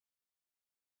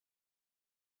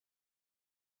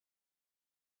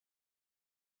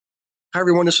Hi,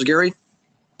 everyone. This is Gary.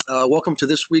 Welcome to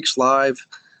this week's live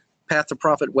Path to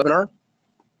Profit webinar.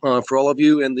 For all of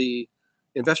you in the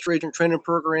Investor Agent Training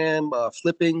Program,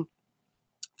 flipping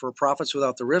for profits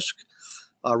without the risk,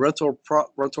 rental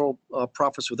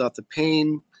profits without the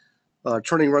pain,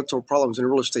 turning rental problems into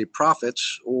real estate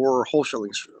profits, or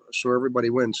wholesaling so everybody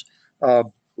wins.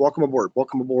 Welcome aboard.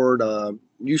 Welcome aboard,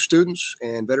 new students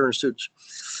and veteran students.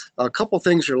 A couple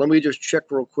things here. Let me just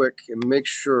check real quick and make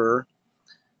sure.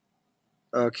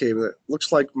 Okay, it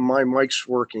looks like my mic's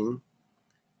working,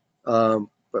 but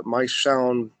my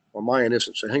sound on my end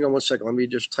isn't. So hang on one second. Let me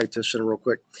just type this in real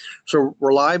quick. So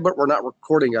we're live, but we're not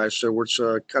recording, guys. So it's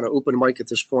kind of open mic at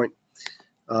this point.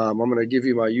 I'm going to give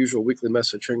you my usual weekly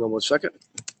message. Hang on one second.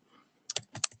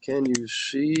 Can you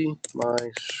see my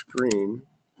screen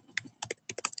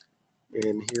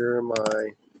and hear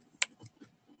my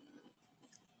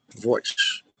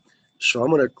voice? So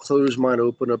I'm going to close mine,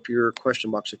 open up your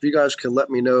question box. If you guys can let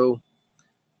me know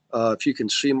if you can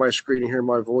see my screen and hear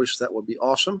my voice, that would be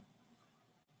awesome.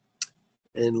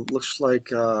 And it looks like,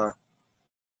 hey,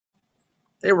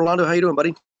 Rolando, how you doing,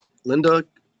 buddy? Linda,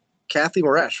 Kathy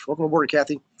Morash, welcome aboard,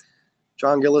 Kathy.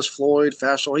 John Gillis, Floyd,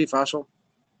 Fassel, hey, Fassel.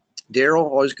 Daryl,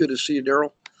 always good to see you,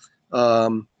 Daryl.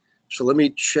 So let me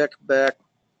check back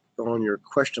on your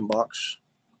question box.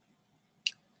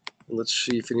 Let's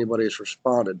see if anybody has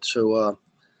responded. So,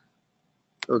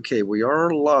 okay, we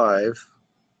are live.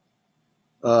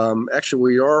 Actually,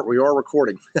 we are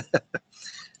recording.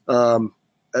 I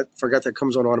forgot that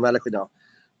comes on automatically now,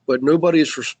 but nobody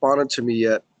has responded to me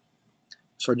yet.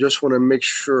 So I just want to make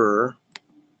sure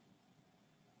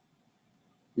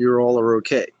you all are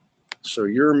okay. So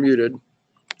you're muted.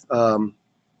 Oh,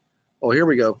 here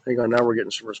we go. Hang on, now we're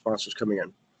getting some responses coming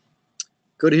in.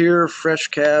 Good here, fresh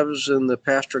calves in the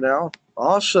pasture now.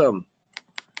 Awesome.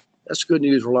 That's good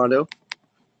news, Rolando.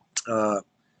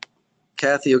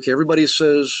 Kathy, okay, everybody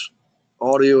says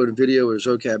audio and video is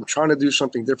okay. I'm trying to do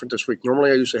something different this week. Normally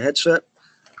I use a headset.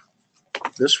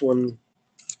 This one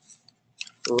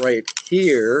right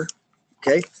here,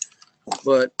 okay?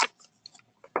 But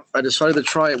I decided to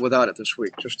try it without it this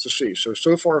week just to see.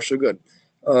 So far, so good.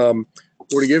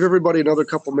 We're going to give everybody another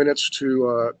couple minutes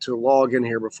to log in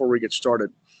here before we get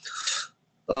started.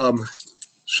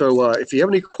 So if you have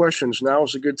any questions, now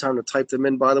is a good time to type them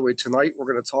in. By the way, tonight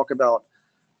we're going to talk about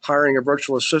hiring a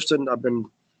virtual assistant. I've been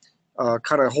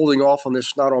kind of holding off on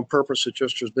this, not on purpose. It's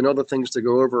just there's been other things to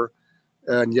go over,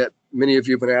 and yet many of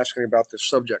you have been asking about this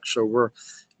subject. So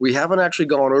we haven't actually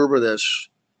gone over this.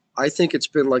 I think it's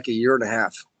been like a year and a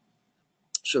half.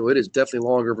 So it is definitely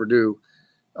long overdue.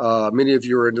 Many of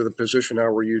you are into the position now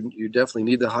where you definitely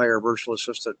need to hire a virtual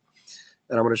assistant,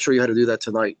 and I'm going to show you how to do that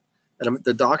tonight. And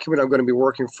the document I'm going to be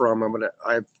working from,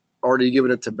 I've already given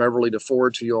it to Beverly to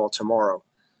forward to you all tomorrow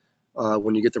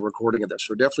when you get the recording of this.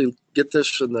 So definitely get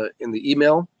this in the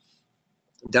email,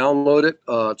 download it.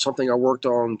 It's something I worked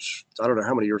on, I don't know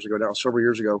how many years ago now, several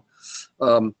years ago,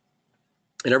 and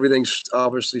everything's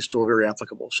obviously still very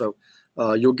applicable. So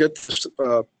you'll get this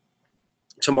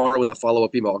tomorrow with a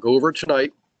follow-up email. I'll go over it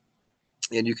tonight,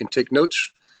 and you can take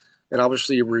notes and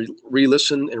obviously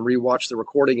re-listen and re-watch the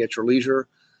recording at your leisure.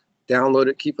 Download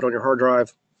it, keep it on your hard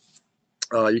drive.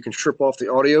 You can strip off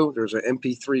the audio. There's an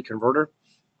MP3 converter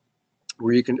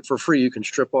where you can, for free, you can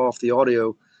strip off the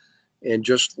audio and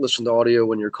just listen to audio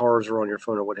when your cars are on your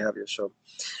phone or what have you. So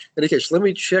in any case, let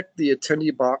me check the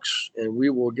attendee box and we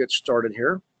will get started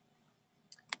here.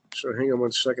 So hang on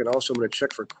one second. Also, I'm going to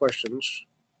check for questions.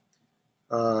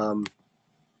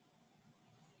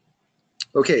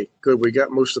 Okay, good. We got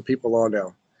most of the people on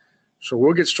now. So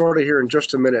we'll get started here in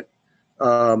just a minute.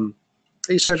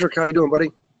 Hey, Cedric, how you doing,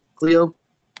 buddy? Cleo,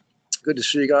 good to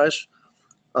see you guys.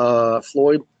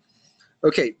 Floyd.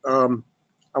 Okay, I'm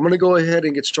going to go ahead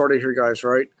and get started here, guys,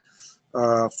 all right?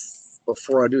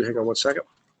 Before I do, hang on one second.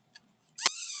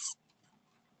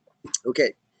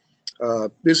 Okay,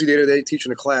 busy day today,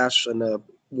 teaching a class, and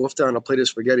wolfed down a plate of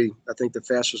spaghetti, I think the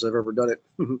fastest I've ever done it.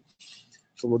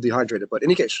 So we'll dehydrate it. But in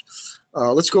any case,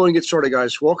 let's go and get started,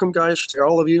 guys. Welcome, guys, to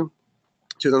all of you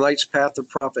to the Night's Path to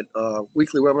Profit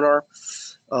weekly webinar.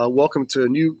 Welcome to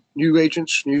new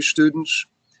agents, new students,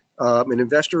 and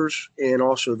investors, and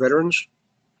also veterans.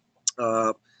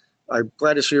 I'm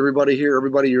glad to see everybody here.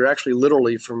 Everybody, you're actually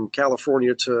literally from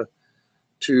California to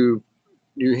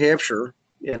New Hampshire,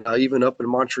 and even up in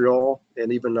Montreal,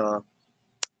 and even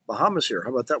Bahamas here.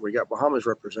 How about that? We got Bahamas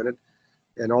represented,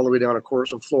 and all the way down, of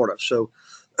course, in Florida. So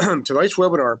tonight's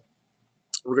webinar,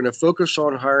 we're going to focus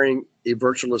on hiring a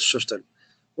virtual assistant.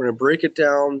 We're going to break it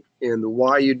down in the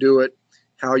why you do it,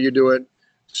 how you do it,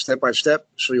 step by step,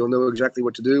 so you'll know exactly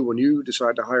what to do when you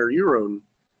decide to hire your own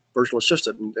virtual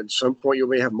assistant. And at some point, you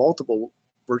may have multiple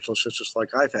virtual assistants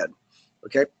like I've had.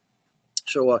 Okay.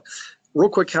 So real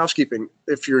quick housekeeping.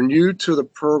 If you're new to the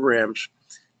programs,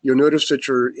 you'll notice that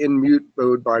you're in mute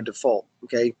mode by default.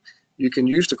 Okay. You can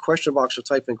use the question box to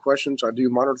type in questions. I do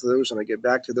monitor those, and I get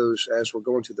back to those as we're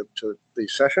going to the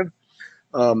session.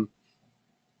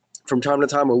 From time to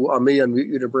time, I may unmute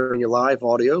you to bring you live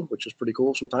audio, which is pretty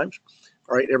cool sometimes.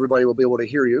 All right, everybody will be able to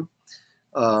hear you.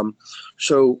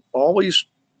 So always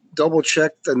double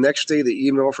check the next day the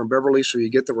email from Beverly so you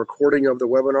get the recording of the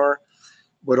webinar,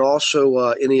 but also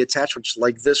any attachments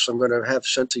like this I'm going to have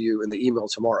sent to you in the email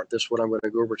tomorrow. This is what I'm going to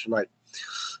go over tonight.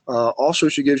 Also,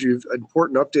 she gives you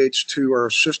important updates to our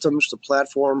systems, the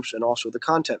platforms, and also the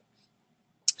content.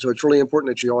 So it's really important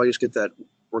that you always get that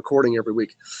recording every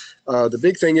week. The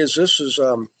big thing is this is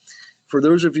for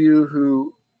those of you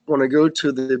who want to go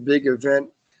to the big event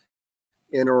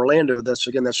in Orlando. That's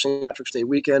St. Patrick's Day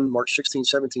weekend, March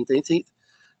 16th, 17th, 18th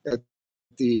at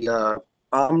the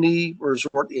Omni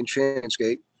Resort in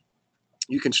Transgate.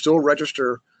 You can still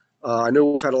register. I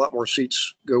know we've had a lot more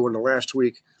seats go in the last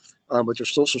week, but there's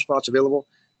still some spots available.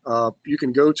 You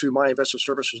can go to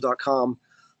myinvestmentservices.com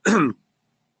and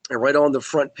right on the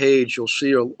front page, you'll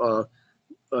see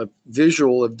a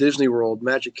visual of Disney World,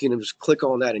 Magic Kingdom. Just click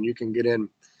on that and you can get in.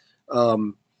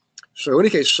 So in any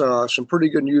case, some pretty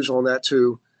good news on that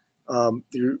too.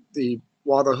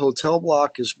 While the hotel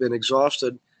block has been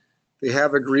exhausted, they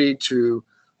have agreed to,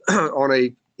 on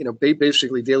a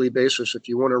basically daily basis, if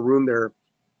you want a room there,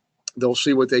 they'll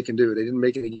see what they can do. They didn't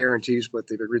make any guarantees, but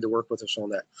they've agreed to work with us on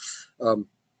that.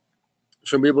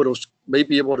 So may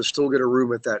be able to still get a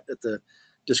room at the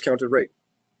discounted rate.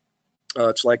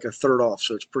 It's like a third off,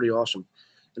 so it's pretty awesome.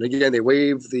 And again, they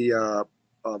waive the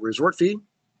resort fee,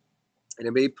 and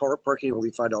it made parking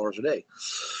only $5 a day.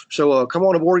 So come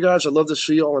on aboard, guys. I'd love to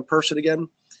see you all in person again.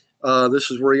 This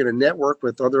is where you're going to network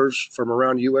with others from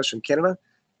around U.S. and Canada,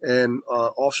 and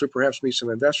also perhaps meet some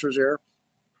investors there.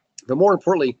 But more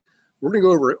importantly, we're going to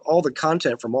go over all the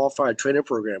content from all 5 training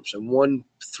programs in one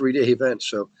 3-day event.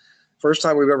 So first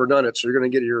time we've ever done it. So you're going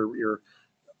to get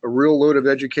a real load of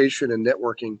education and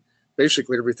networking,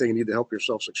 basically everything you need to help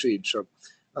yourself succeed. So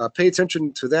pay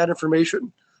attention to that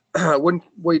information. I wouldn't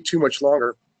wait too much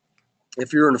longer.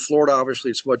 If you're in Florida,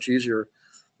 obviously it's much easier.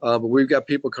 But we've got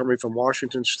people coming from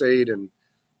Washington State and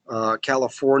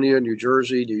California, New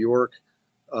Jersey, New York,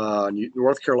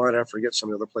 North Carolina. I forget some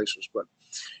of the other places. But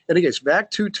anyways, back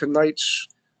to tonight's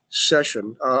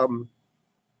session. I'm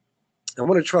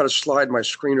going to try to slide my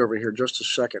screen over here just a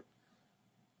second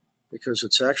because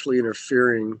it's actually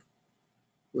interfering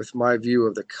with my view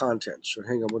of the content. So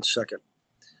hang on one second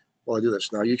while I do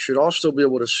this. Now you should also be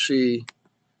able to see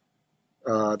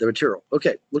the material.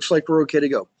 Okay, looks like we're okay to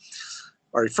go.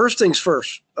 All right, first things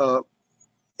first.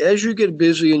 As you get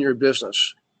busy in your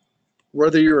business,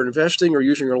 whether you're investing or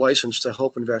using your license to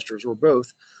help investors or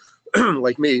both,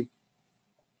 like me,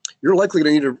 you're likely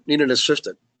to need an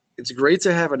assistant. It's great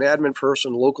to have an admin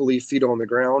person locally, feet on the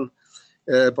ground,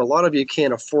 but a lot of you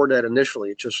can't afford that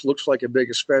initially. It just looks like a big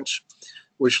expense,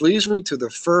 which leads me to the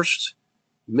first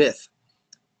myth.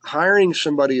 Hiring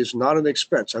somebody is not an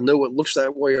expense. I know it looks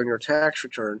that way on your tax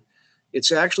return.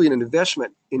 It's actually an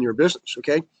investment in your business,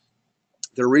 okay?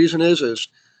 The reason is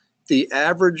the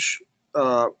average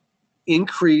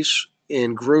increase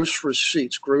in gross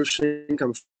receipts, gross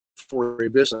income for a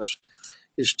business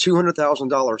is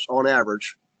 $200,000 on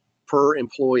average per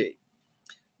employee.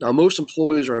 Now, most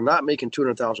employees are not making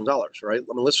 $200,000, right?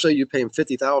 I mean, let's say you pay them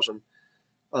 $50,000.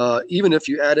 Even if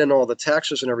you add in all the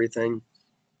taxes and everything,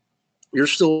 you're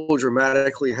still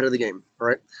dramatically ahead of the game,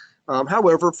 right?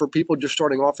 However, for people just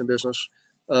starting off in business,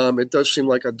 it does seem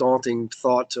like a daunting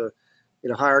thought to,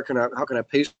 how can I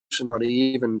pay somebody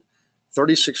even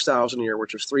 $36,000 a year,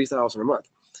 which is $3,000 a month?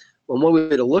 Well, one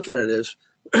way to look at it is,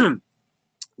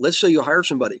 let's say you hire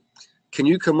somebody. Can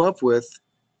you come up with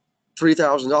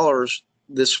 $3,000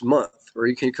 this month, or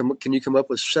can you come up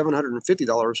with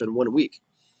 $750 in 1 week?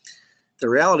 The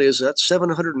reality is that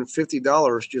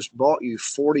 $750 just bought you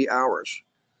 40 hours.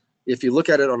 If you look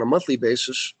at it on a monthly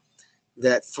basis,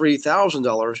 that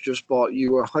 $3,000 just bought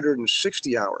you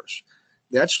 160 hours.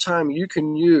 That's time you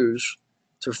can use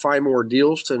to find more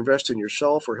deals to invest in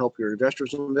yourself or help your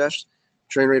investors invest,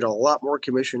 generate a lot more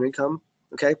commission income,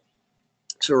 okay?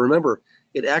 So remember,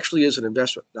 it actually is an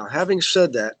investment. Now, having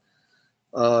said that,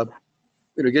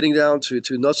 getting down to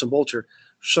nuts and bolts here,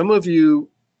 some of you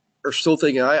are still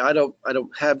thinking, I don't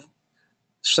have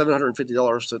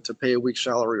 $750 to pay a week's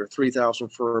salary or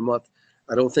 $3,000 for a month.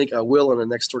 I don't think I will in the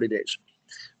next 30 days.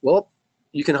 Well,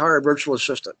 you can hire a virtual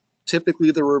assistant.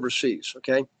 Typically, they're overseas.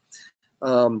 Okay,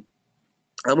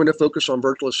 I'm going to focus on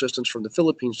virtual assistants from the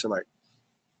Philippines tonight,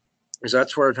 because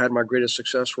that's where I've had my greatest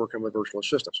success working with virtual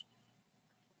assistants.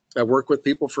 I work with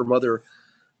people from other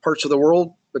parts of the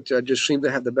world, but I just seem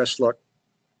to have the best luck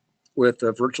with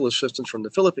virtual assistants from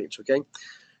the Philippines. Okay,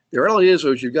 the reality is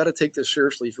you've got to take this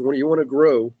seriously. If you want to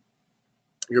grow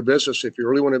your business, if you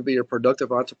really want to be a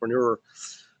productive entrepreneur,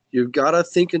 you've got to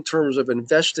think in terms of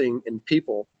investing in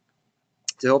people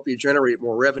to help you generate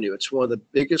more revenue. It's one of the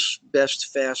biggest,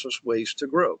 best, fastest ways to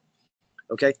grow.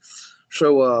 Okay,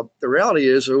 so the reality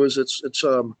is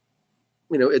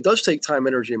it does take time,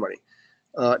 energy, and money.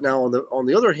 Now on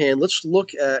the other hand, let's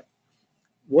look at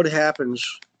what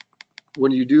happens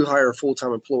when you do hire a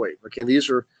full-time employee. Okay,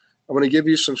 I'm going to give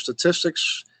you some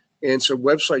statistics and some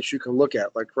websites you can look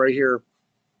at. Like right here,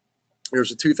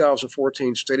 there's a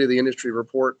 2014 State of the Industry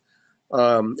report.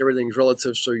 Everything's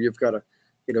relative, so you've got to,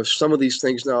 some of these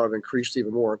things now have increased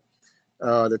even more.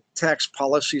 The Tax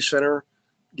Policy Center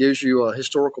gives you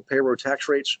historical payroll tax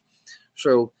rates.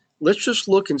 So let's just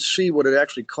look and see what it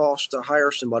actually costs to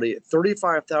hire somebody at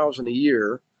 $35,000 a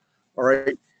year. All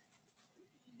right,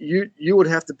 you would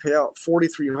have to pay out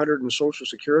 $4,300 in Social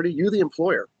Security, you the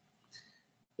employer,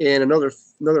 and another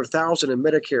 $1,000 in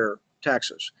Medicare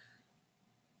taxes.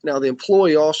 Now the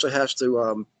employee also has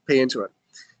to pay into it.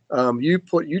 You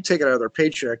take it out of their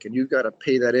paycheck, and you've got to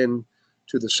pay that in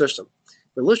to the system.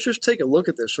 But let's just take a look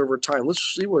at this over time.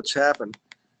 Let's see what's happened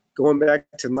going back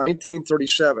to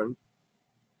 1937,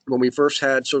 when we first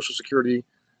had Social Security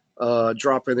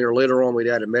drop in there. Later on, we'd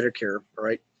added Medicare,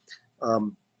 right?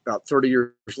 About 30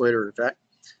 years later, in fact,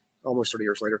 almost 30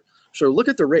 years later. So look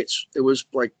at the rates. It was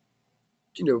like,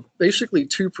 basically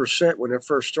 2% when it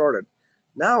first started.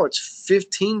 Now it's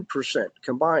 15%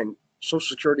 combined, Social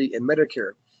Security and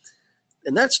Medicare.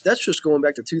 And that's just going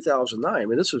back to 2009. I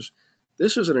mean, this is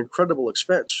an incredible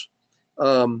expense.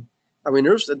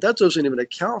 That doesn't even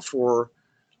account for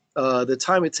the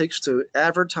time it takes to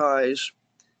advertise,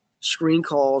 screen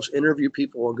calls, interview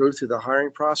people, and go through the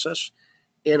hiring process,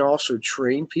 and also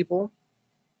train people.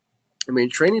 I mean,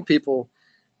 training people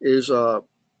is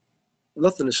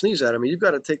nothing to sneeze at. I mean, you've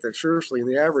got to take that seriously. And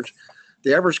the average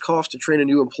cost to train a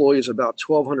new employee is about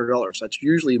 $1,200. That's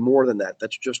usually more than that.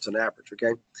 That's just an average.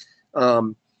 Okay.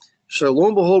 So lo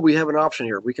and behold, we have an option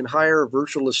here. We can hire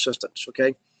virtual assistants.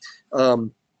 Okay.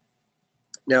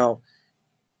 Now,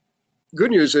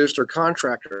 good news is they're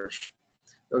contractors.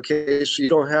 Okay. So you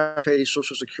don't have to pay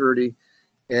Social Security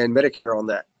and Medicare on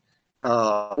that.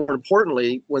 More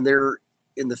importantly, when they're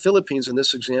in the Philippines, in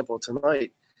this example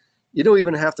tonight, you don't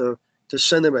even have to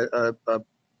send them a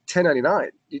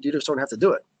 1099. You just don't have to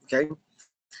do it. Okay.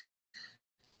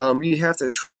 You have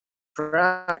to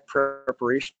track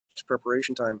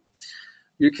preparation time.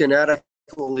 You can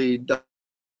adequately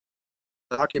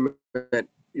document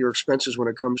your expenses when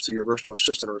it comes to your virtual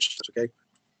assistant or assistants. Okay.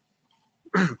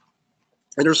 And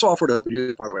there's software to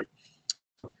do it, by the way.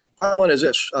 Bottom line is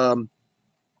this.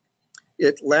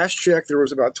 Last check, there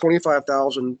was about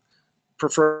 25,000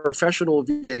 professional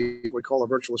VAs, we call a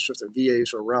virtual assistant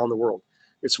VAs, around the world.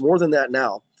 It's more than that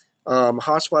now.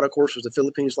 Hotspot, of course, is the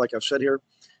Philippines, like I've said here.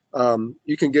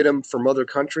 You can get them from other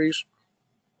countries,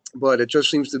 but it just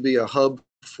seems to be a hub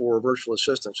for virtual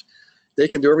assistants. They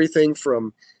can do everything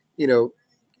from,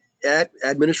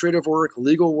 administrative work,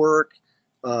 legal work,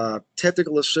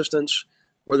 technical assistance,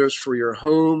 whether it's for your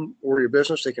home or your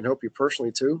business. They can help you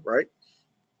personally too, right?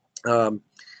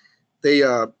 They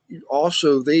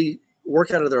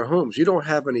work out of their homes. You don't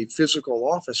have any physical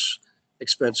office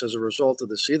expense as a result of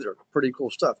this either. Pretty cool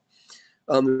stuff.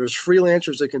 There's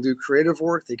freelancers that can do creative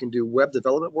work. They can do web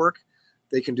development work.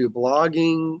 They can do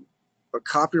blogging,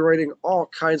 copywriting, all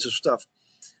kinds of stuff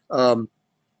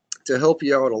to help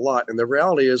you out a lot. And the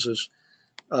reality is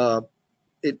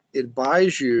it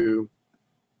buys you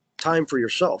time for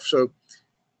yourself. So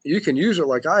you can use it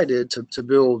like I did to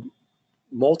build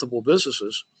multiple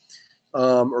businesses,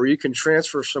 or you can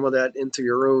transfer some of that into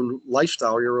your own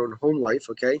lifestyle, your own home life,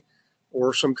 okay,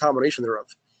 or some combination thereof.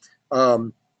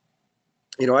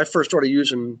 I first started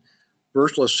using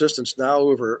virtual assistants now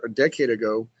over a decade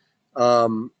ago,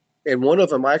 and one of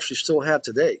them I actually still have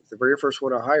today. The very first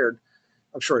one I hired,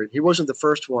 I'm sorry, he wasn't the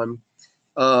first one,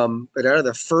 but out of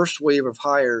the first wave of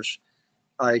hires,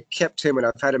 I kept him, and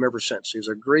I've had him ever since. He's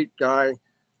a great guy,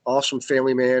 awesome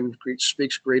family man,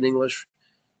 speaks great English,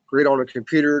 great on a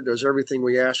computer, does everything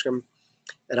we ask him,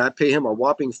 and I pay him a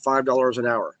whopping $5 an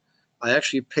hour. I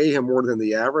actually pay him more than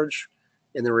the average,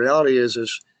 and the reality is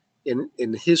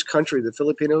in his country, the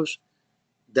Filipinos,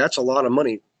 that's a lot of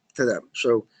money to them.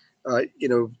 So,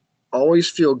 always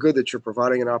feel good that you're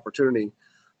providing an opportunity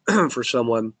for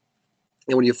someone,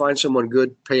 and when you find someone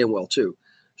good, pay them well too.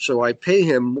 So I pay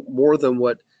him more than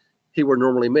what he would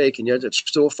normally make, and yet it's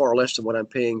still far less than what I'm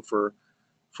paying for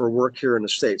work here in the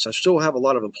States. I still have a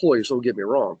lot of employees, don't get me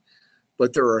wrong,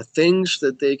 but there are things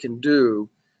that they can do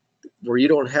where you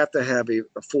don't have to have a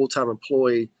full-time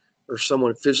employee or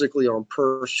someone physically on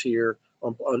purse here,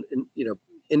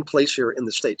 in place here in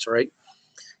the States, right?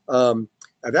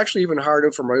 I've actually even hired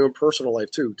him for my own personal life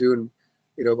too, doing,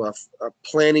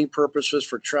 planning purposes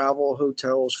for travel,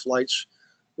 hotels, flights,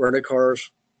 rental cars,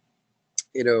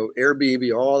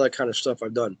 Airbnb, all that kind of stuff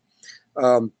I've done.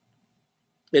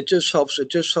 It just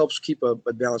helps keep a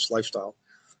balanced lifestyle.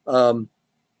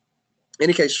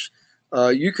 Any case,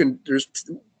 there's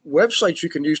websites you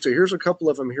can use too. Here's a couple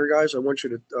of them here, guys. I want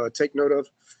you to take note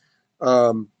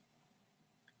of.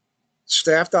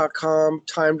 Staff.com,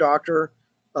 Time Doctor,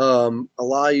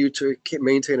 allow you to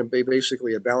maintain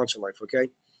basically a balance in life. Okay.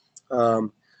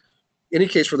 Any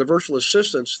case, for the virtual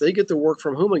assistants, they get to work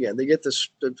from home again. They get to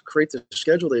create the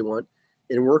schedule they want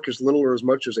and work as little or as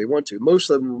much as they want to. Most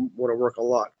of them want to work a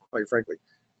lot, quite frankly.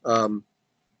 All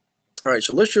right,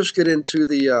 so let's just get into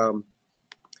the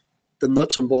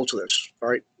nuts and bolts of this. All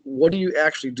right, what do you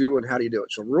actually do and how do you do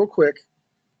it? So real quick,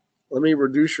 let me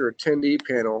reduce your attendee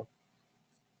panel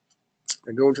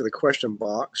and go into the question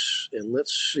box, and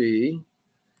let's see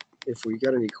if we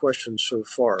got any questions so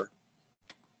far.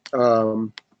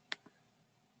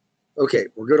 Okay,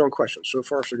 we're good on questions. So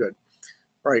far, so good.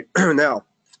 All right, now,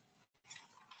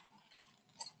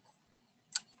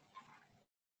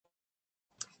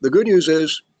 the good news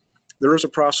is there is a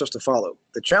process to follow.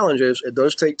 The challenge is it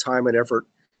does take time and effort,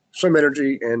 some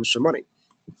energy, and some money.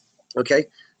 Okay,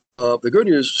 the good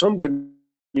news, some good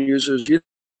news is you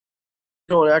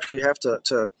don't actually have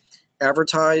to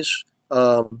advertise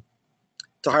to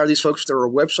hire these folks. There are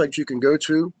websites you can go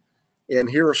to, and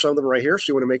here are some of them right here. So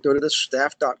you want to make note of this: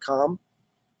 staff.com,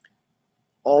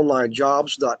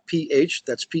 onlinejobs.ph,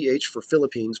 that's PH for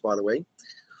Philippines, by the way,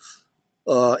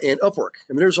 and Upwork.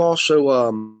 I mean, there's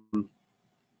also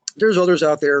there's others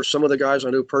out there. Some of the guys I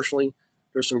know personally.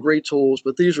 There's some great tools,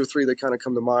 but these are three that kind of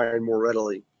come to mind more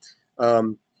readily.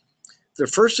 The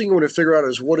first thing you want to figure out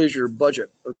is, what is your budget?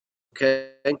 Okay.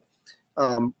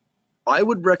 I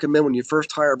would recommend, when you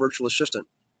first hire a virtual assistant,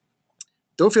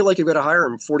 don't feel like you've got to hire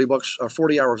them 40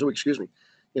 hours a week, excuse me.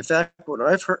 In fact, when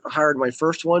I've hired my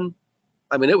first one,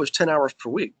 I mean, it was 10 hours per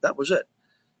week. That was it.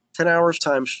 10 hours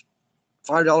times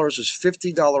 $5 is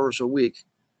 $50 a week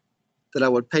that I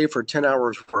would pay for 10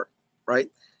 hours work, right?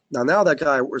 Now that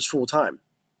guy was full time,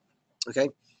 okay?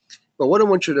 But what I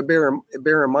want you to bear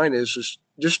in mind is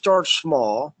just start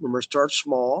small. Remember, start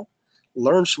small,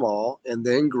 learn small, and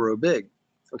then grow big,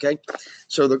 okay?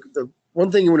 So the one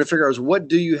thing you want to figure out is, what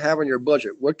do you have in your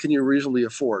budget? What can you reasonably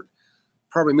afford?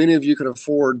 Probably many of you can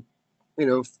afford,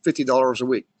 $50 a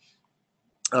week.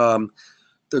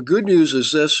 The good news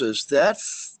is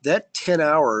that 10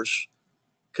 hours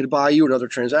could buy you another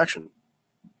transaction.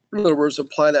 In other words,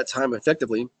 apply that time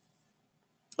effectively,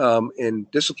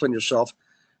 and discipline yourself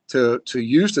to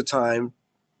use the time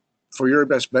for your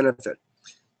best benefit.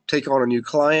 Take on a new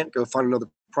client, go find another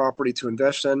property to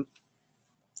invest in.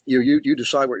 You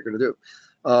decide what you're going to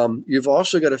do. You've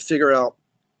also got to figure out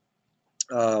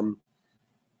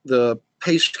the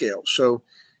pay scale. So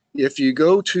if you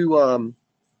go to,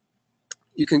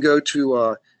 you can go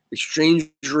to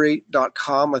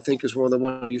exchangerate.com, I think is one of the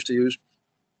ones I used to use.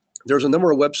 There's a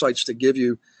number of websites that give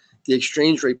you the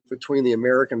exchange rate between the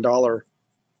American dollar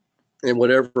and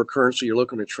whatever currency you're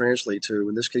looking to translate to,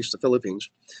 in this case, the Philippines.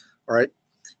 All right.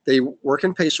 They work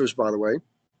in pesos, by the way.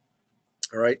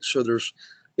 All right. So there's,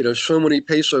 so many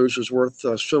pesos is worth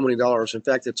so many dollars. In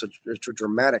fact, it's a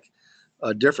dramatic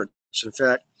difference. In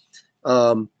fact,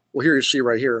 well, here you see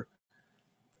right here,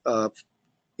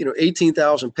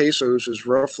 18,000 pesos is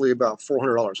roughly about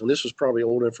 $400. And this is probably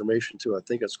old information too. I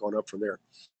think it's gone up from there.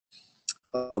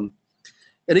 In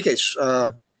any case,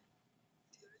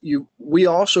 we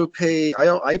also pay,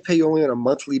 I pay only on a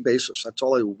monthly basis. That's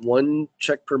all, one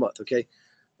check per month, okay?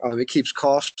 It keeps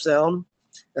costs down,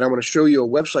 and I'm going to show you a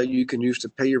website you can use to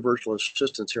pay your virtual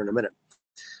assistants here in a minute.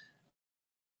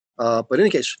 But in any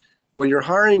case, when you're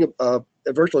hiring a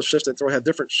virtual assistant, they'll have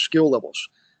different skill levels.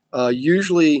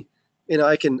 Usually,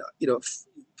 I can, $2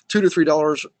 to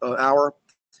 $3 an hour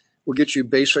will get you a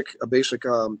basic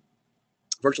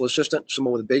virtual assistant,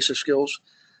 someone with basic skills.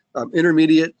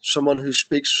 Intermediate, someone who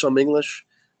speaks some English,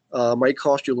 might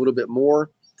cost you a little bit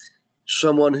more.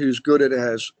 Someone who's good at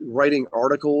writing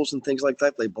articles and things like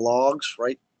that, like blogs,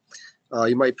 right?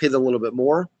 You might pay them a little bit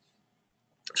more.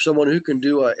 Someone who can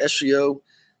do SEO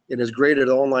and is great at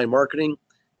online marketing,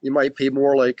 you might pay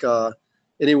more, like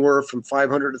anywhere from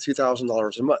 $500 to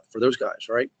 $2,000 a month for those guys,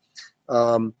 right?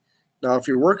 Now, if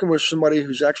you're working with somebody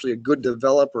who's actually a good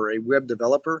developer, a web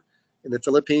developer in the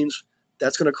Philippines,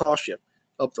 that's going to cost you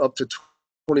up to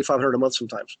 $2,500 a month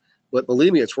sometimes. But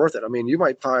believe me, it's worth it. I mean, you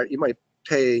might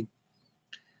pay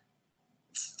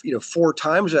 4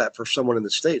 times that for someone in the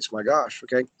States. My gosh,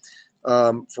 okay,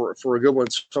 for a good one,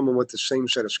 someone with the same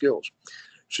set of skills.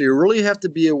 So you really have to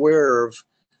be aware of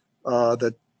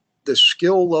the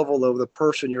skill level of the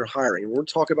person you're hiring. We'll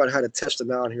talk about how to test them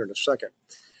out here in a second.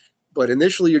 But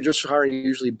initially, you're just hiring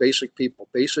usually basic people,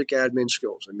 basic admin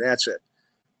skills, and that's it.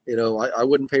 I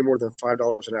wouldn't pay more than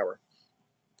 $5 an hour.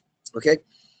 Okay,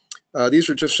 these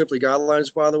are just simply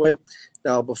guidelines, by the way.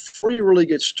 Now, before you really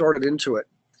get started into it,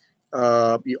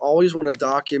 you always want to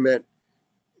document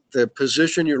the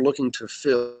position you're looking to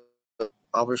fill.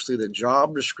 Obviously, the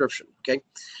job description. Okay,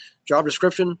 job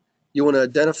description. You want to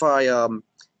identify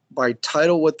by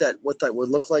title what that would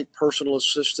look like: personal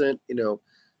assistant,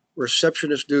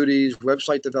 receptionist duties,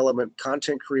 website development,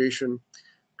 content creation,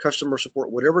 customer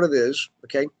support, whatever it is.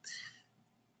 Okay.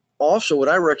 Also, what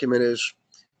I recommend is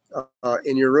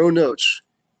in your own notes,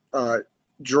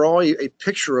 draw a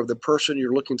picture of the person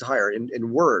you're looking to hire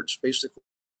in words, basically.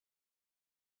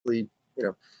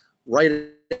 Write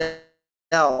it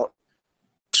out,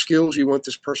 skills you want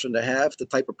this person to have, the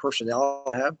type of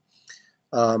personality to have.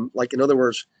 Like, in other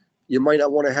words, you might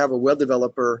not want to have a web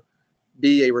developer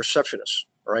be a receptionist,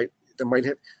 right? They might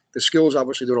have the skills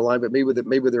obviously don't align, but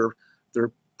maybe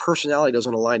their personality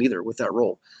doesn't align either with that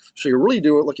role. So you're really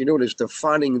doing what you're doing is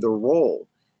defining the role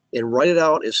and write it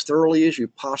out as thoroughly as you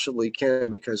possibly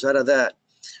can, because out of that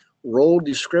role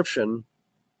description,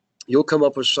 you'll come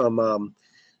up with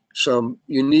some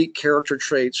unique character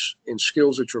traits and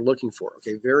skills that you're looking for.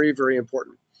 Okay, very, very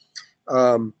important.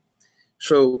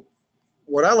 So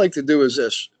what I like to do is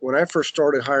this. When I first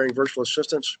started hiring virtual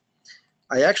assistants,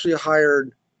 I actually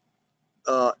hired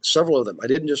several of them. I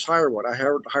didn't just hire one. I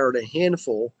hired a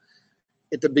handful.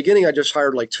 At the beginning, I just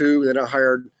hired like 2, then I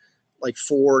hired like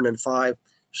 4, and then 5,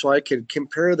 so I could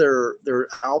compare their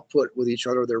output with each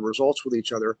other, their results with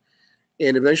each other,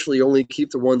 and eventually only keep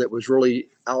the one that was really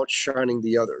outshining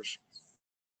the others.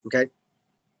 Okay.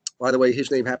 By the way, his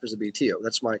name happens to be Tio.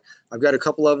 I've got a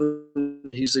couple of them.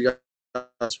 He's the guy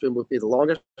that's been with me the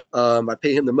longest. I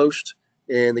pay him the most,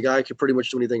 and the guy can pretty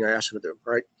much do anything I ask him to do,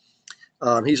 right?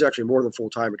 He's actually more than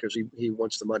full-time because he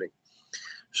wants the money.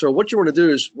 So what you want to do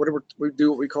is what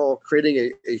we call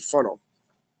creating a funnel.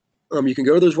 You can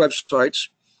go to those websites,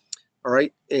 all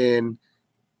right, and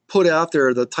put out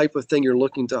there the type of thing you're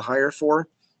looking to hire for.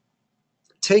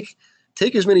 Take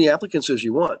as many applicants as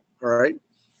you want, all right?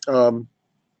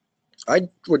 I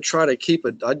would try to keep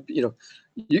it.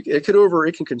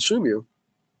 It can consume you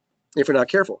if you're not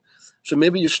careful. So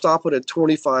maybe you stop it at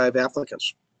 25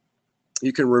 applicants.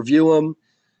 You can review them,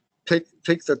 pick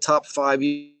the top 5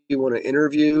 you want to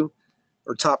interview,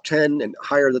 or top 10, and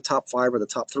hire the top 5 or the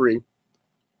top 3.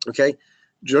 Okay,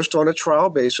 just on a trial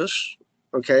basis.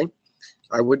 Okay,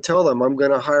 I would tell them I'm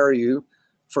going to hire you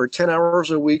for 10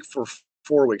 hours a week for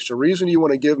 4 weeks. The reason you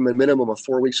want to give them a minimum of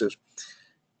 4 weeks is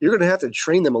you're going to have to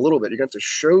train them a little bit. You're going to have to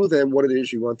show them what it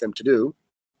is you want them to do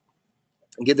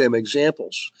and give them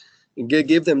examples and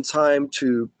give them time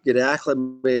to get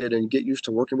acclimated and get used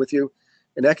to working with you.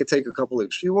 And that could take a couple of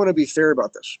weeks. You want to be fair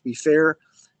about this. Be fair,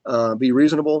 be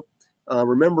reasonable.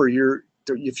 Remember,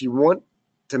 if you want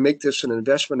to make this an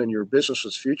investment in your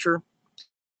business's future,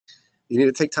 you need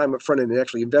to take time up front and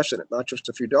actually invest in it, not just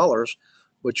a few dollars,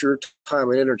 but your time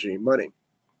and energy and money.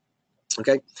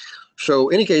 Okay, so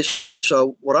in any case,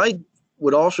 so what I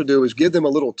would also do is give them a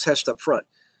little test up front,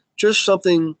 just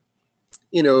something,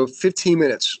 15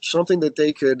 minutes, something that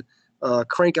they could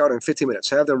crank out in 15 minutes.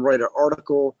 Have them write an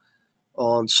article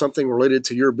on something related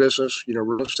to your business,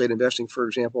 real estate investing, for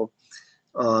example,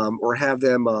 or have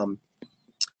them,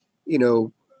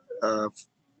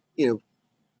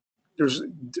 there's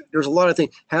a lot of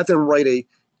things. Have them write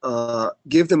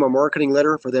give them a marketing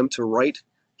letter for them to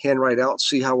handwrite out,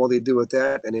 see how well they do with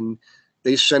that, and then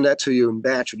they send that to you in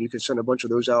batch, and you can send a bunch of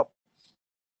those out.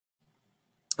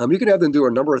 You can have them do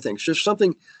a number of things. Just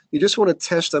something you just want to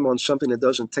test them on something that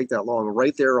doesn't take that long,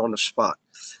 right there on the spot.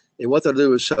 And what they'll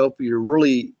do is help you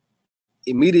really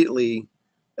immediately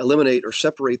eliminate or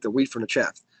separate the wheat from the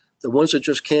chaff. The ones that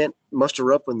just can't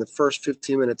muster up in the first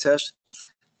 15-minute test,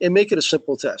 and make it a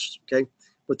simple test, okay?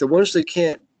 But the ones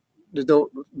that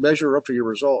don't measure up to your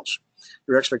results,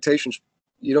 your expectations,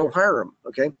 you don't hire them,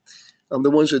 okay?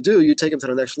 The ones that do, you take them to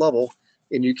the next level,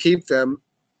 and you keep them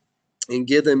and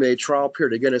give them a trial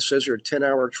period. Again, it says here a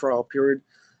 10-hour trial period.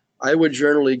 I would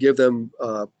generally give them,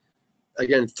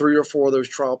 again, 3 or 4 of those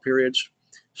trial periods.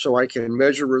 so I can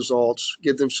measure results,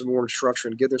 give them some more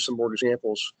instruction, give them some more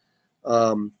examples,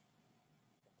 um,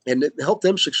 and help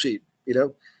them succeed. You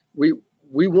know,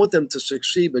 we want them to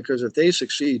succeed, because if they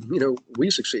succeed, you know, we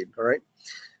succeed. All right.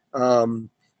 All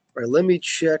right. Let me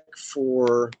check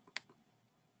for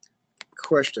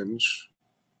questions.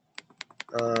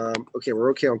 Okay,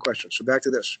 we're okay on questions. So back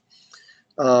to this.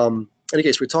 In any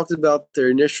case, we talked about their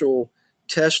initial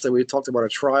test, and we talked about a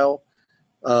trial.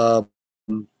 Um,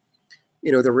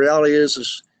 you know, the reality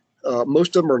is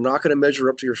most of them are not going to measure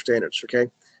up to your standards. Okay,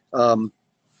 um,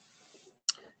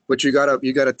 but you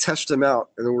gotta test them out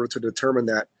in order to determine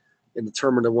that, and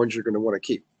determine the ones you're going to want to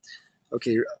keep.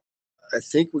 Okay, I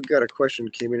think we got a question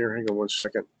that came in here. Hang on one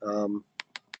second.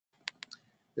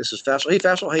 This is Fassel. Hey,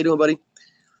 Fassel, how you doing, buddy?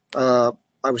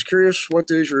 I was curious, what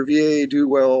does your VA do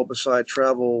well beside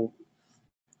travel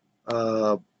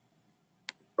uh,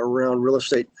 around real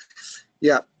estate?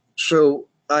 Yeah, so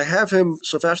I have him.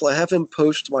 So Fassel, I have him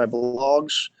post my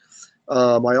blogs.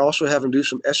 I also have him do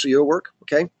some SEO work.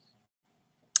 Okay.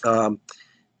 Um,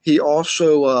 he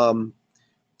also,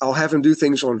 I'll have him do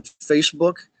things on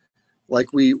Facebook.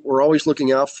 Like we're always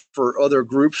looking out for other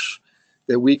groups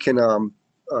that we can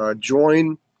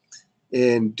join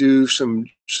and do some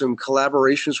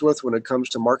collaborations with when it comes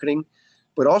to marketing,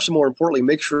 but also more importantly,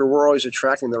 make sure we're always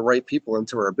attracting the right people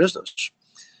into our business.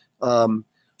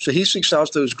 So he seeks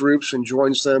out those groups and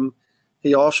joins them.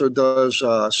 He also does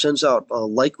sends out a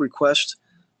like request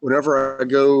whenever I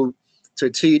go to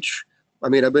teach. I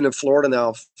mean, I've been in Florida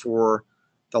now for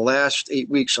the last 8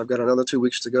 weeks. I've got another 2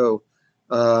 weeks to go.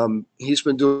 He's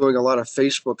been doing a lot of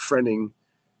Facebook friending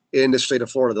in the state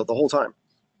of Florida the whole time.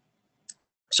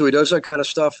 So he does that kind of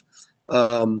stuff.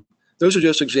 Those are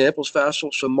just examples,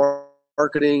 Fassel. So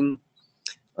marketing,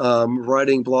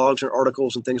 writing blogs and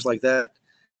articles and things like that.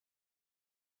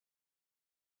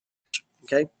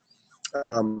 Okay.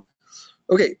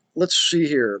 Okay, let's see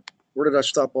here. Where did I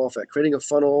stop off at? Creating a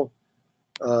funnel.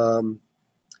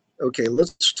 Okay,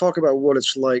 let's talk about what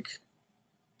it's like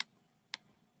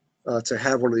to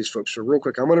have one of these folks. So real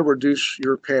quick, I'm going to reduce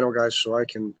your panel, guys, so I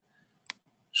can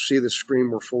see the screen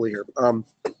more fully here. All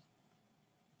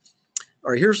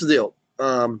right, here's the deal.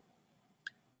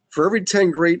 For every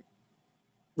 10 great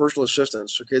virtual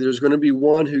assistants, okay, there's going to be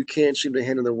one who can't seem to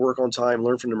handle their work on time,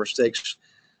 learn from their mistakes.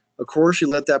 Of course, you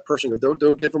let that person go.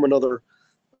 Don't give them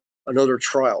another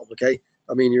trial, okay?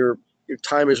 I mean, your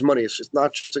time is money. It's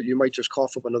not just that you might just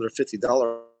cough up another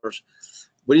 $50,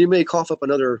 but you may cough up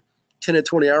another 10 to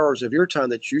 20 hours of your time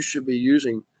that you should be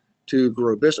using to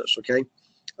grow business, okay?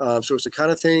 So it's the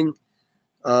kind of thing,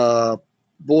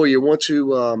 boy, you want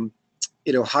to,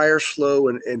 hire slow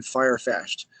and fire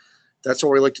fast. That's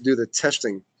why we like to do the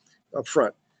testing up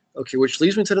front. Okay, which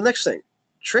leads me to the next thing,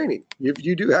 training.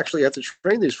 You do actually have to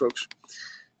train these folks.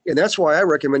 And that's why I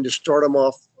recommend to start them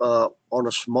off on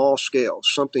a small scale,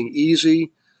 something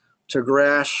easy to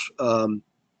grasp,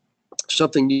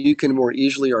 something you can more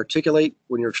easily articulate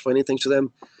when you're explaining things to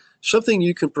them, something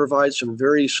you can provide some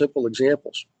very simple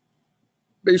examples,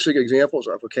 basic examples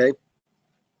of, okay?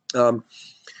 But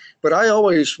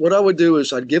what I would do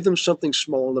is I'd give them something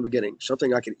small in the beginning,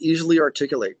 something I can easily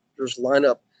articulate. Just line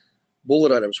up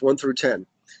bullet items 1 through 10.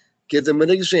 Give them an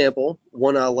example,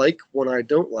 one I like, one I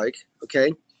don't like,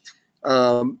 okay?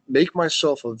 Make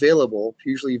myself available,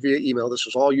 usually via email. This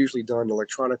is all usually done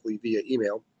electronically via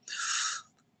email.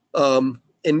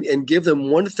 And give them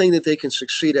one thing that they can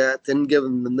succeed at, then give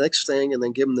them the next thing, and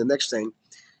then give them the next thing,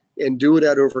 and do it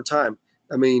out over time.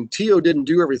 I mean, Tio didn't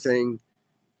do everything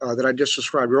that I just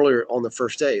described earlier on the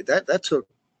first day. That took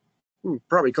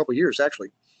probably a couple of years,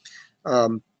 actually.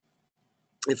 In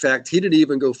fact, he didn't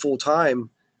even go full time,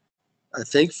 I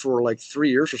think, for like 3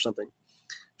 years or something.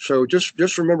 So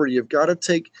just remember, you've got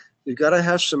to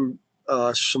have some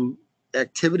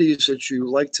activities that you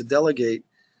like to delegate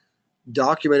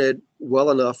documented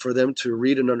well enough for them to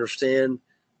read and understand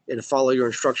and follow your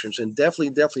instructions, and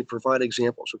definitely provide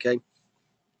examples. Okay.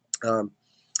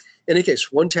 In any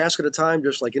case, one task at a time,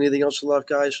 just like anything else in life,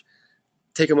 guys.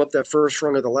 Take them up that first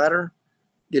rung of the ladder,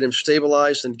 get them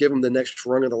stabilized, and give them the next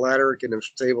rung of the ladder, get them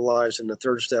stabilized in the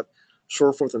third step,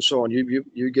 so forth and so on.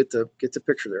 You get the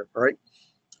picture there. All right.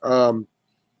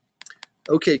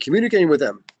 Okay, communicating with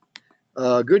them.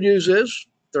 Good news is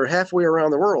they're halfway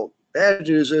around the world. Bad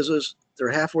news is they're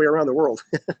halfway around the world.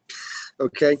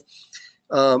 Okay.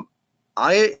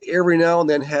 I every now and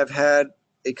then have had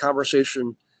a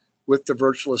conversation with the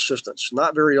virtual assistants.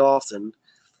 Not very often,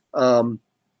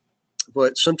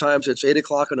 but sometimes it's 8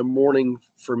 o'clock in the morning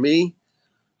for me.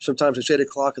 Sometimes it's 8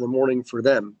 o'clock in the morning for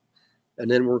them. And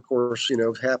then we're, of course,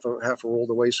 half a world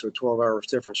away, so 12 hours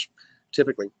difference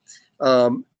typically.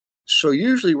 So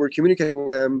usually we're communicating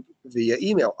with them via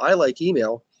email. I like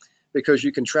email because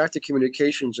you can track the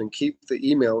communications and keep the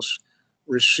emails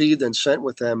received and sent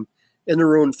with them in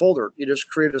their own folder. You just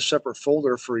create a separate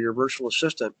folder for your virtual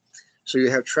assistant, so you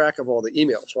have track of all the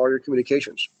emails, all your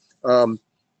communications.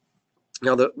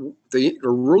 Now, the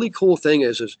really cool thing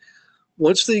is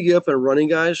once they get up and running,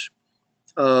 guys,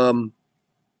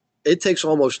 it takes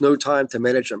almost no time to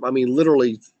manage them. I mean,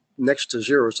 literally next to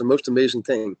zero. It's the most amazing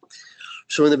thing.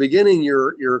 So in the beginning,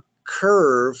 your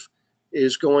curve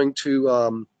is going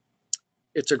to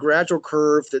it's a gradual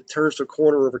curve that turns the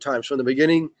corner over time. So in the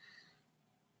beginning,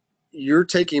 you're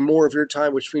taking more of your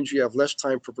time, which means you have less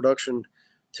time for production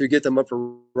to get them up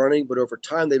and running. But over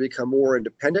time, they become more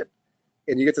independent,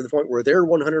 and you get to the point where they're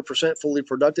 100% fully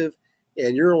productive,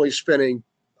 and you're only spending,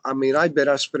 I mean, I bet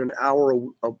I spend an hour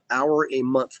a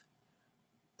month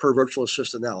per virtual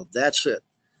assistant now. That's it.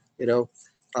 You know,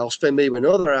 I'll spend maybe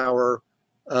another hour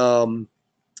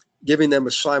giving them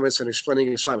assignments and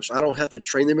explaining assignments. I don't have to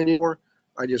train them anymore.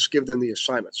 I just give them the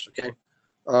assignments, okay?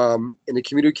 And the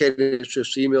communicating is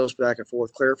just emails back and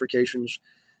forth, clarifications.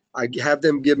 I have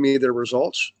them give me their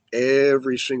results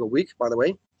every single week, by the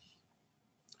way.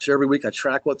 So every week I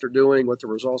track what they're doing, what the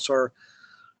results are,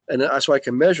 and so I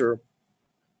can measure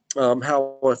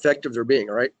how effective they're being,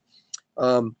 all right?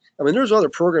 I mean, there's other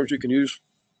programs you can use,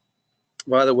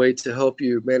 by the way, to help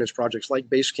you manage projects like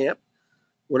Basecamp,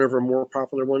 one of our more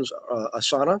popular ones.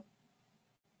 Asana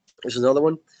is another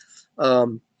one.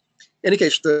 In any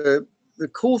case, the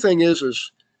cool thing is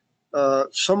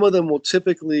some of them will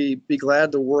typically be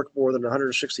glad to work more than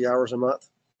 160 hours a month,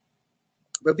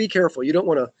 but be careful. You don't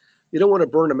want to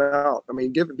burn them out. I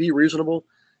mean, be reasonable.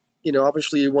 You know,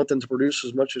 obviously you want them to produce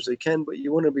as much as they can, but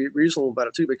you want to be reasonable about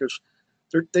it too, because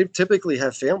they typically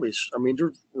have families. I mean,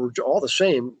 we're all the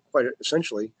same, quite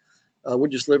essentially. We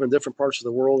just live in different parts of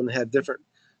the world and have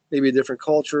maybe different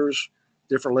cultures,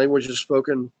 different languages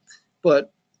spoken,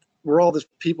 but we're all this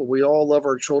people. We all love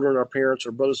our children, our parents,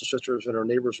 our brothers and sisters, and our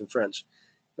neighbors and friends.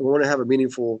 And we want to have a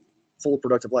meaningful, full,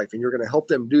 productive life. And you're going to help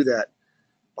them do that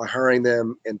by hiring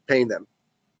them and paying them.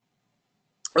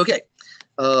 Okay,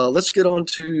 let's get on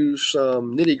to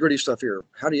some nitty-gritty stuff here.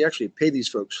 How do you actually pay these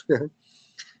folks?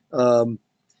 I'm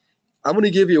going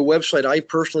to give you a website I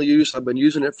personally use. I've been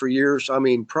using it for years. I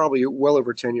mean, probably well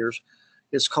over 10 years.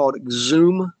 It's called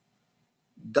Xoom.com,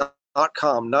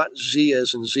 not Z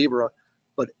as in zebra,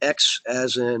 but X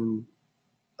as in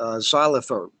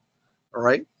xylophone, all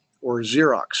right, or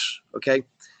Xerox, okay?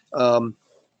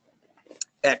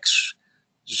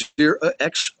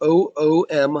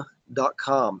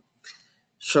 XOOM.com.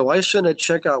 So I send a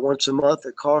check out once a month.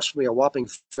 It costs me a whopping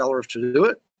 $5 to do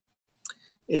it.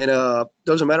 And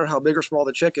doesn't matter how big or small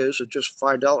the check is, it's just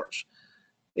 $5.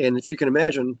 And if you can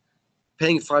imagine,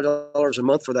 paying $5 a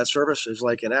month for that service is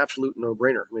like an absolute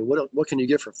no-brainer. I mean, what can you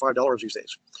get for $5 these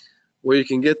days? Well, you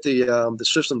can get the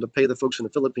system to pay the folks in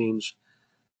the Philippines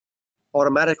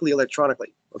automatically,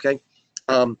 electronically. Okay.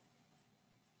 In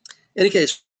any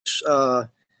case,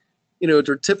 you know,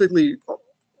 they're typically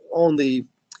on the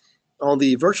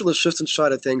virtual assistant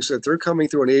side of things, that they're coming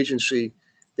through an agency,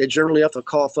 they generally have to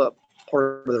cough up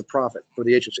part of their profit for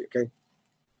the agency. Okay.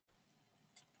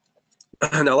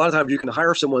 Now, a lot of times you can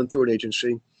hire someone through an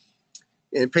agency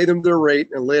and pay them their rate,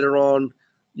 and later on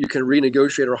you can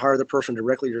renegotiate or hire the person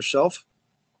directly yourself.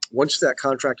 Once that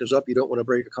contract is up, you don't want to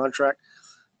break a contract,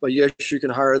 but yes, you can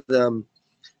hire them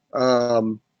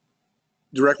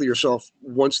directly yourself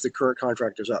once the current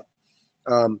contract is up.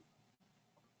 In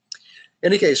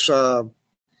any case, there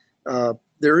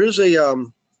is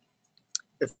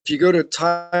if you go to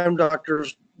Time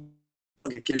Doctors,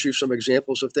 it gives you some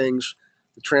examples of things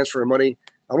to transfer money.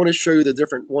 I want to show you the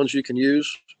different ones you can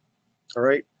use. All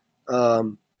right.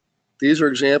 These are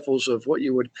examples of what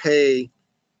you would pay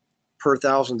per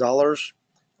 $1,000.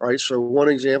 All right. So one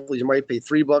example, you might pay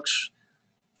 $3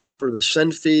 for the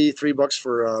send fee, $3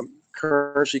 for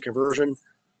currency conversion,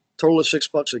 total of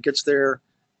 $6. It gets there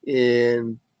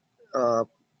in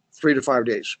 3 to 5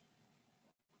 days.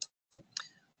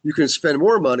 You can spend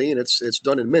more money, and it's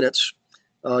done in minutes.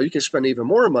 You can spend even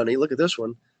more money. Look at this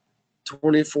one.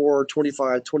 $24,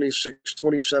 $25, $26,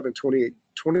 $27,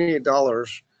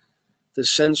 $28 to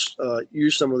send,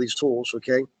 use some of these tools,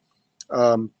 okay?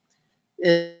 And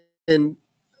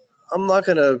I'm not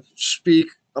going to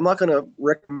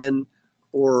recommend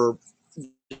or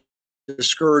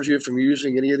discourage you from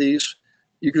using any of these.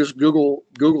 You can just Google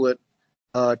it,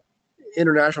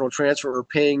 international transfer or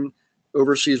paying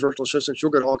overseas virtual assistants.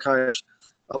 You'll get all kinds.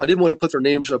 I didn't want to put their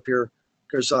names up here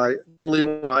because I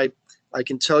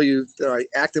can tell you that I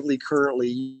actively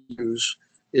currently use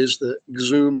is the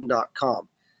Xoom.com.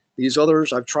 These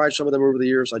others, I've tried some of them over the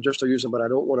years. I just don't use them, but I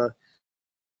don't want to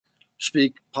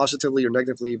speak positively or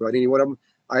negatively about any one of them.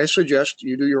 I suggest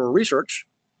you do your own research,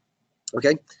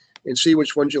 okay, and see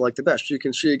which ones you like the best. You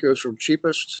can see it goes from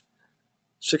cheapest,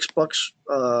 $6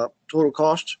 total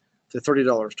cost, to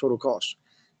 $30 total cost.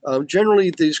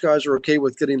 Generally, these guys are okay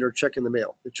with getting their check in the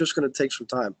mail. It's just going to take some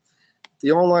time.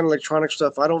 The online electronic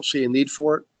stuff, I don't see a need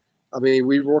for it. I mean,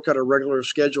 we work out a regular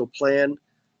schedule plan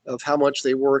of how much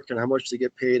they work and how much they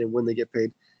get paid and when they get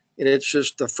paid. And it's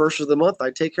just the first of the month,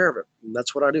 I take care of it. And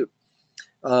that's what I do.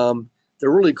 The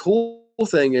really cool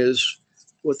thing is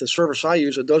with the service I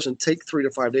use, it doesn't take 3 to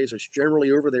 5 days. It's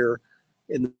generally over there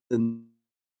in the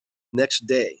next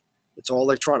day. It's all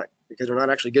electronic because they're not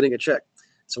actually getting a check.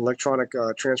 It's an electronic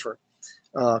transfer.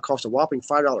 Cost a whopping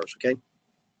 $5. Okay.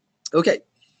 Okay.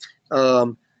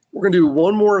 We're going to do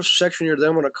one more section here. Then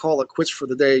I'm going to call it quits for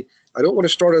the day. I don't want to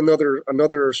start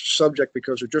another subject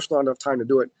because there's just not enough time to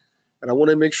do it. And I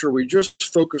want to make sure we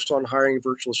just focus on hiring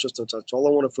virtual assistants. That's all I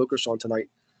want to focus on tonight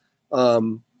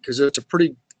because it's a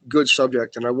pretty good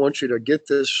subject. And I want you to get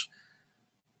this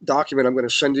document I'm going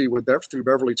to send you through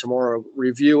Beverly tomorrow.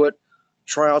 Review it,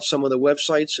 try out some of the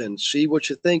websites, and see what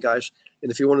you think, guys.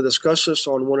 And if you want to discuss this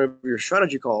on one of your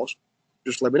strategy calls,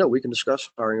 just let me know. We can discuss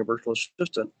hiring a virtual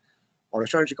assistant on a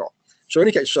strategy call. So in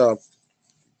any case,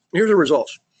 here's the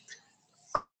results.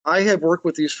 I have worked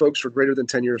with these folks for greater than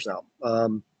 10 years now. I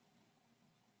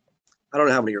don't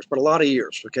know how many years, but a lot of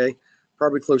years, okay?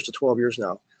 Probably close to 12 years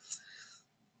now.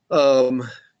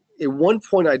 At one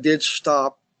point I did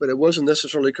stop, but it wasn't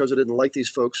necessarily because I didn't like these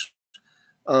folks.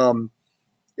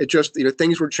 It just,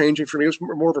 things were changing for me. It was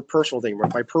more of a personal thing.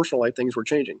 My personal life, things were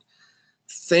changing.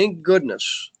 Thank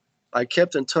goodness I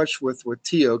kept in touch with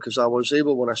Tio because I was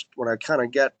able, when I kind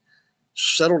of got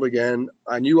settled again,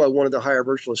 I knew I wanted to hire a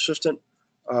virtual assistant.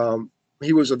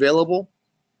 He was available.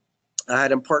 I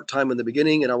had him part-time in the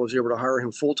beginning, and I was able to hire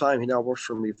him full-time. He now works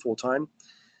for me full-time.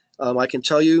 I can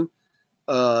tell you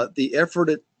the effort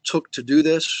it took to do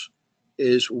this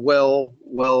is well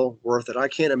worth it. I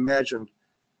can't imagine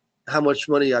how much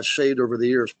money I've saved over the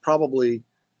years, probably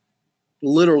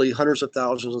literally hundreds of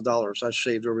thousands of dollars I've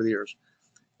saved over the years.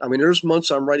 I mean, there's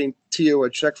months I'm writing Tio a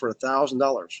check for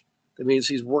 $1,000. That means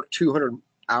he's worked 200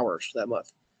 hours that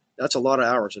month. That's a lot of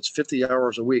hours. It's 50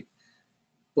 hours a week.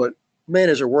 But man,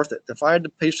 is it worth it. If I had to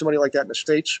pay somebody like that in the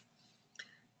States,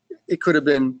 it could have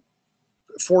been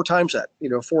 4 times that,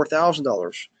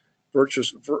 $4,000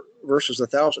 versus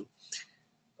 $1,000.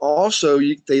 Also,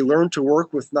 they learn to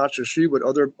work with not just you, but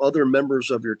other members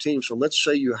of your team. So let's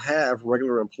say you have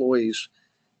regular employees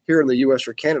here in the U.S.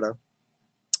 or Canada,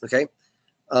 okay?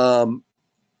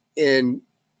 And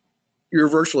your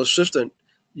virtual assistant,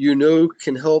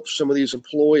 can help some of these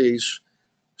employees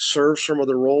serve some of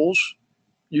the roles.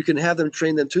 You can have them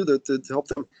train them too to help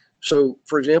them. So,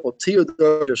 for example, Tio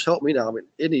does just help me now. I mean,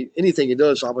 anything he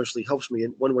does obviously helps me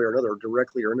in one way or another,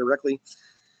 directly or indirectly.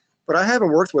 But I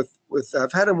haven't worked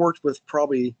I've had him work with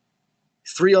probably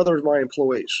 3 other of my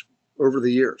employees over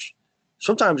the years.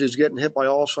 Sometimes he's getting hit by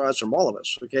all sides from all of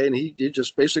us, okay? And he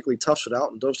just basically toughs it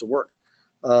out and does the work.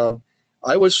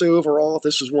 I would say overall,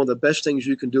 this is one of the best things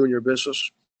you can do in your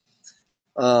business.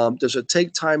 Does it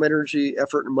take time, energy,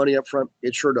 effort, and money up front?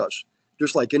 It sure does.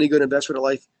 Just like any good investment in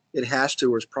life, it has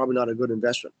to, or it's probably not a good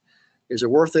investment. Is it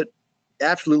worth it?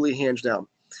 Absolutely, hands down.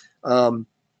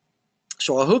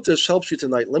 So I hope this helps you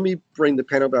tonight. Let me bring the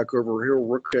panel back over here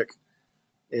real quick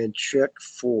and check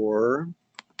for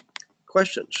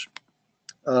questions.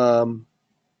 Well,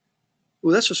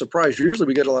 that's a surprise. Usually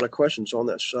we get a lot of questions on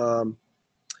this.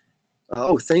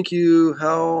 Thank you.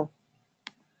 How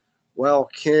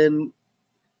well he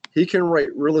can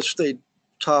write real estate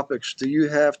topics? Do you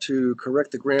have to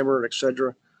correct the grammar,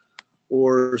 etc.?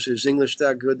 Or is his English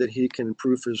that good that he can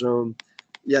improve his own?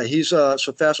 Yeah, he's so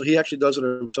fast. So he actually does it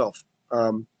himself.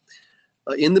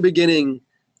 In the beginning,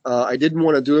 I didn't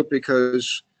want to do it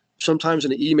because sometimes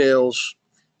in the emails,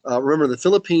 remember the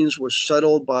Philippines was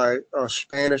settled by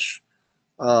Spanish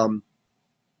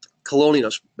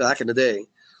colonialists back in the day.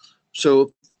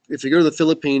 So if you go to the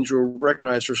Philippines, you'll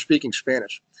recognize they're speaking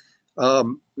Spanish.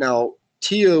 Now,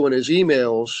 Tio in his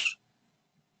emails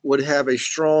would have a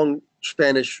strong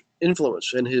Spanish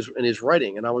influence in his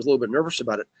writing, and I was a little bit nervous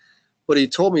about it. But he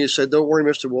told me, he said, "Don't worry,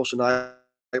 Mr. Wilson.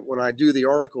 When I do the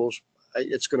articles,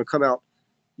 it's going to come out.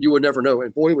 You would never know."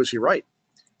 And boy, was he right.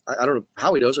 I don't know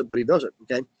how he does it, but he does it.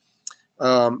 Okay.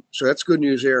 So that's good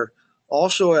news there.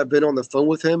 Also, I've been on the phone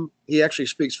with him. He actually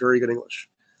speaks very good English.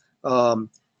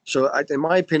 So in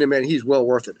my opinion, man, he's well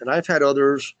worth it. And I've had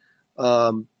others.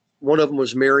 One of them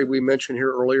was Mary, we mentioned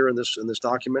here earlier in this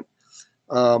document.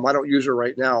 I don't use her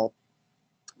right now,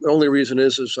 The only reason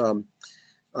is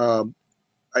I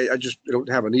just don't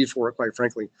have a need for it, quite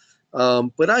frankly.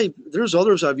 But there's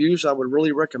others I've used I would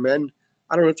really recommend.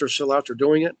 I don't know if they're still out there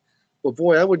doing it, but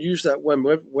boy, I would use that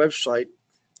website.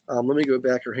 Let me go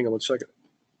back here. Hang on one second.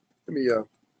 Let me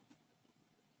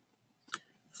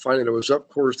find it. It was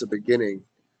up towards the beginning.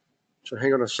 So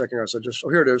hang on a second, guys.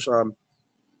 Here it is.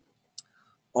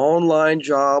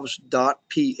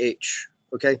 Onlinejobs.ph.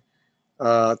 Okay.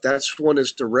 That's one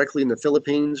that's directly in the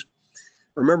Philippines.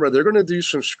 Remember, they're going to do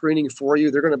some screening for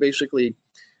you. They're going to basically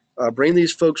bring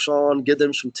these folks on, give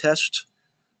them some tests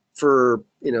for,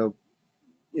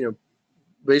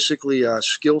 basically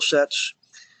skill sets,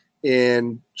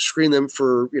 and screen them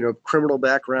for, criminal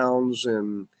backgrounds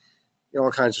and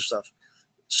all kinds of stuff.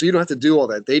 So you don't have to do all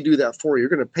that. They do that for you. You're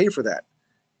going to pay for that.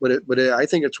 But I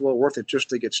think it's well worth it just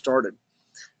to get started.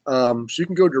 So you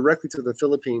can go directly to the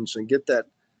Philippines and get that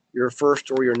your first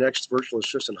or your next virtual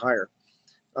assistant hire.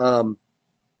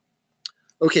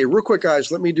 Okay, real quick,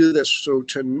 guys, let me do this. So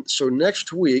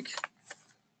next week,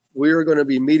 we are going to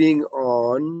be meeting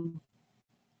on,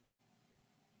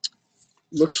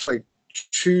 looks like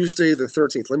Tuesday the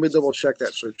 13th. Let me double check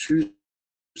that. So Tuesday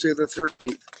the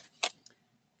 13th.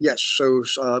 Yes, so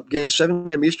 7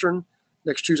 p.m. Eastern,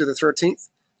 next Tuesday the 13th.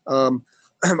 I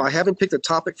haven't picked a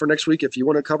topic for next week. If you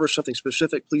want to cover something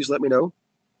specific, please let me know.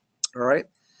 All right.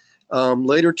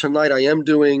 Later tonight, I am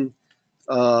doing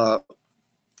the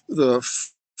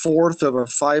fourth of a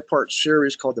 5-part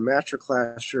series called the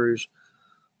Masterclass series,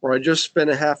 where I just spent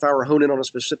a half hour honing on a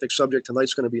specific subject.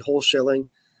 Tonight's going to be wholesaling.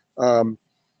 And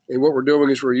what we're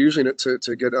doing is we're using it to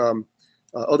get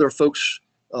other folks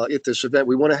at this event.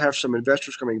 We want to have some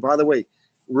investors coming. By the way,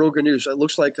 real good news. It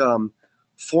looks like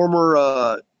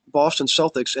former Boston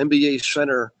Celtics NBA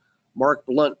center Mark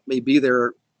Blunt may be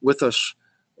there with us,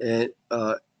 and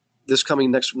this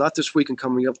coming not this weekend,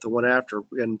 coming up the one after,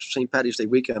 and St. Patty's Day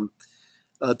weekend,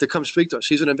 to come speak to us.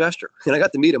 He's an investor, and I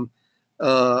got to meet him.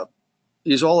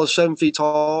 He's all of 7 feet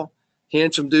tall,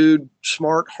 handsome dude,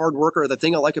 smart, hard worker. The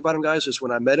thing I like about him, guys, is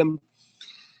when I met him,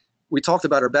 we talked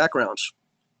about our backgrounds.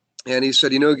 And he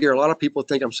said, Gary, a lot of people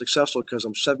think I'm successful because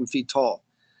I'm 7 feet tall.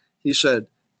 He said,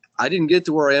 I didn't get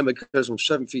to where I am because I'm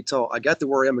 7 feet tall. I got to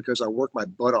where I am because I worked my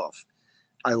butt off.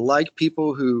 I like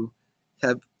people who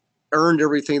have earned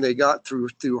everything they got through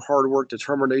hard work,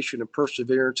 determination, and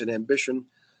perseverance, and ambition,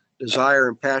 desire,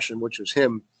 and passion, which is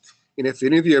him. And if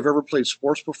any of you have ever played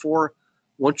sports before,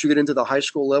 once you get into the high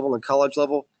school level and college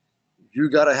level, you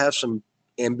got to have some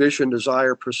ambition,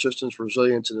 desire, persistence,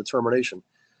 resilience, and determination.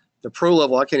 The pro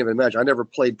level, I can't even imagine. I never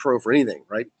played pro for anything,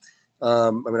 right?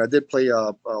 I did play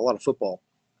a lot of football,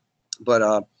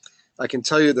 but I can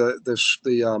tell you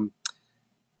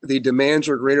the demands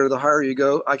are greater the higher you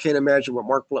go. I can't imagine what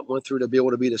Mark Blunt went through to be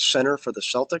able to be the center for the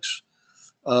Celtics.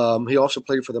 He also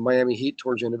played for the Miami Heat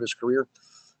towards the end of his career,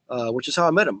 which is how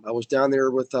I met him. I was down there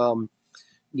with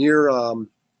near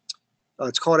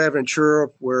it's called Aventura,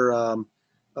 where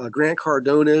Grant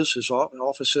Cardone is, his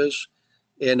office is.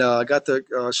 And I got to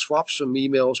swap some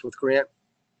emails with Grant.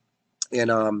 And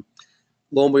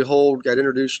lo and behold, got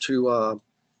introduced to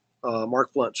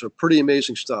Mark Blunt. So pretty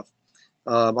amazing stuff.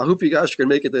 I hope you guys can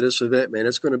make it to this event, man.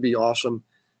 It's going to be awesome.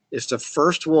 It's the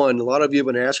first one. A lot of you have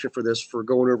been asking for this for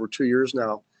going over 2 years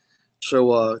now.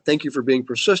 So thank you for being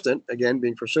persistent. Again,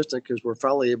 being persistent, because we're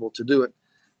finally able to do it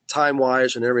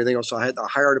time-wise and everything else. So I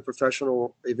hired a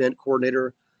professional event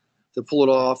coordinator to pull it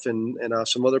off, and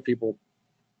some other people,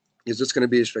 because it's going to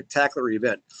be a spectacular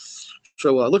event.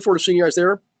 So I look forward to seeing you guys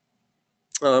there.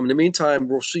 In the meantime,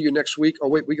 we'll see you next week. Oh,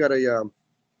 wait, we got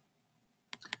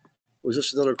was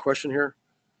this another question here?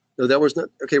 No, that was not.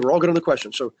 Okay, we're all good on the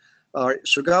question. So, all right.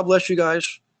 So God bless you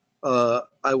guys.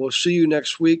 I will see you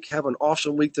next week. Have an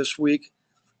awesome week this week.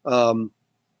 For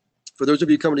those of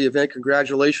you coming to the event,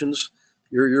 congratulations.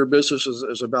 Your business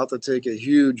is about to take a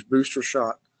huge booster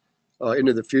shot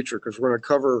into the future, because we're going to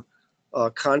cover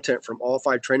content from all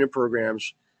 5 training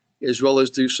programs, as well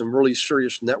as do some really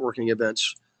serious networking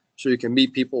events, so you can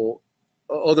meet people,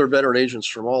 other veteran agents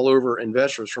from all over,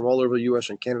 investors from all over the U.S.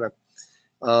 and Canada,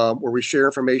 where we share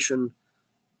information,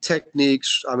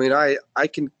 techniques. I mean, I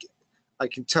can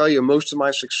tell you most of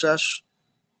my success,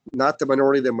 not the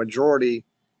minority, the majority,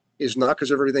 is not because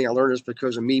of everything I learned, is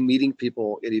because of me meeting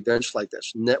people at events like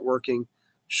this, networking,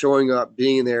 showing up,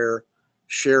 being there,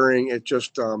 sharing. It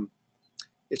just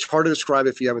it's hard to describe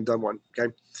if you haven't done one. Okay.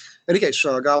 In any case,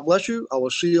 God bless you. I will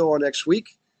see you all next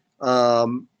week.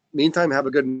 Meantime, have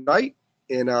a good night,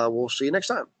 and we'll see you next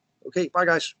time. Okay. Bye,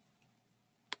 guys.